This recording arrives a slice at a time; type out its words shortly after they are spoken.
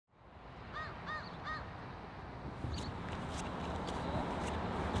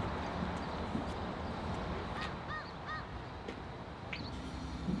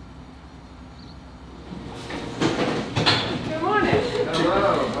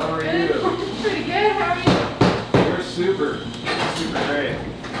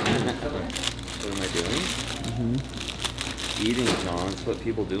Eating, John. That's what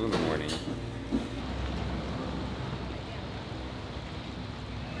people do in the morning.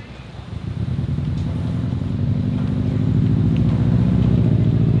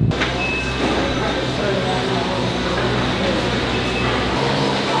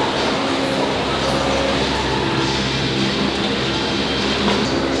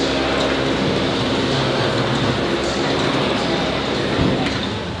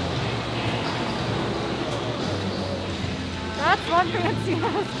 That's one fancy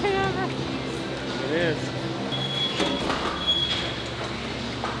ass camera. It is.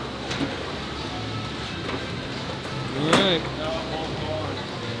 Alright.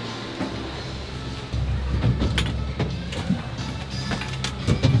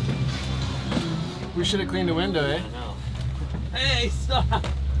 We should have cleaned the window, eh? I know. Hey, stop!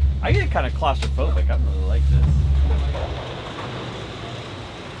 I get kind of claustrophobic. I don't really like this.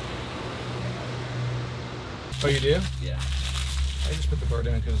 Oh, you do? Yeah. I just put the bar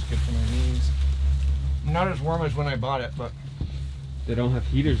down because it's good for my knees. Not as warm as when I bought it, but... They don't have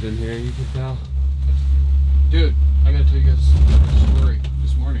heaters in here, you can tell. Dude, I gotta tell you guys a story.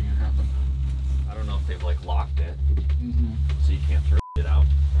 This morning it happened. I don't know if they've like locked it, Mm-hmm. so you can't throw it out.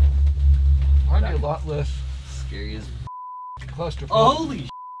 I'd be a lot less Scary as. claustrophobic. Oh, holy!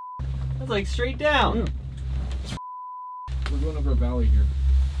 That's like straight down. Yeah. We're going over a valley here.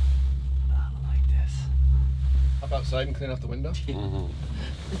 I don't like this. Hop outside and clean off the window.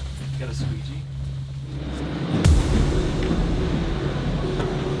 Got a squeegee.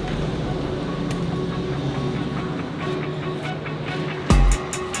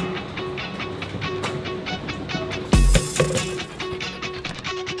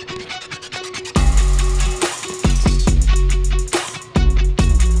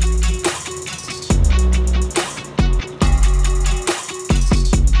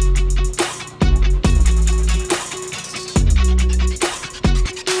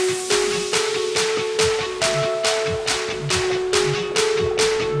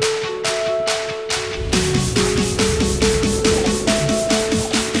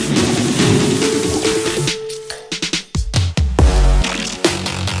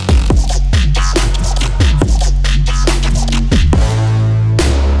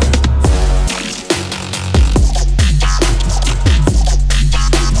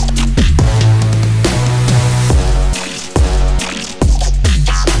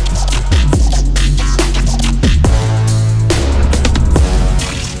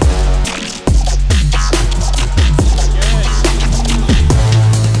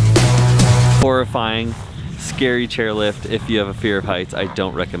 Horrifying, scary chairlift. If you have a fear of heights, I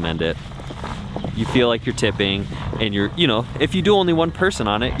don't recommend it. You feel like you're tipping and you're, you know, if you do only one person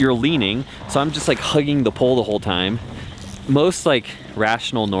on it, you're leaning. So I'm just like hugging the pole the whole time. Most like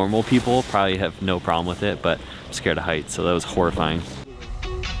rational, normal people probably have no problem with it, but I'm scared of heights, so that was horrifying.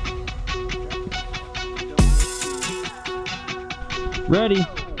 Ready.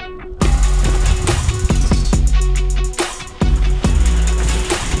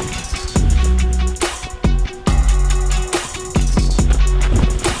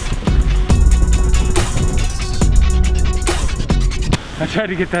 I tried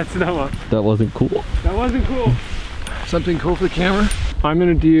to get that snow up. That wasn't cool. That wasn't cool. Something cool for the camera. I'm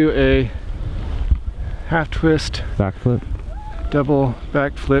gonna do a half twist, Backflip. double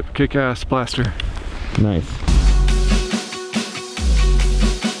backflip, kick-ass blaster. Nice.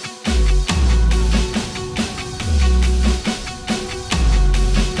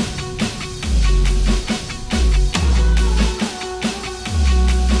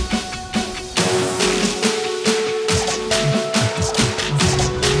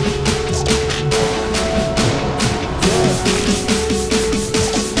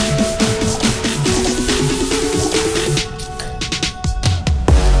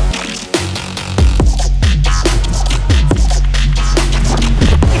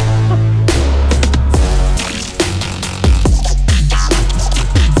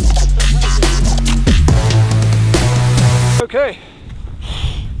 Okay,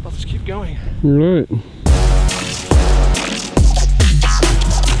 let's just keep going. All right.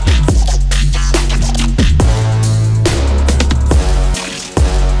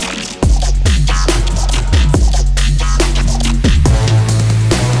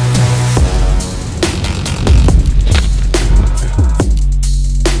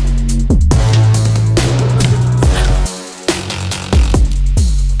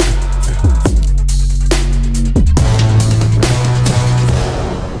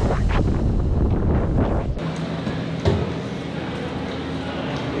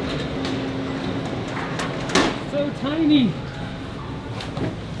 tiny.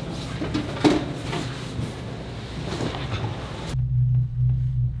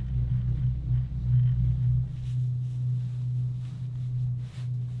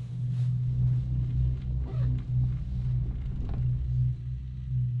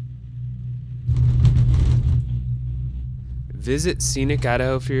 Visit Scenic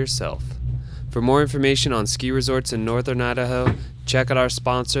Idaho for yourself. For more information on ski resorts in northern Idaho, check out our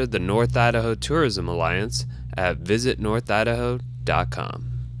sponsor, the North Idaho Tourism Alliance, at visitnorthidaho.com.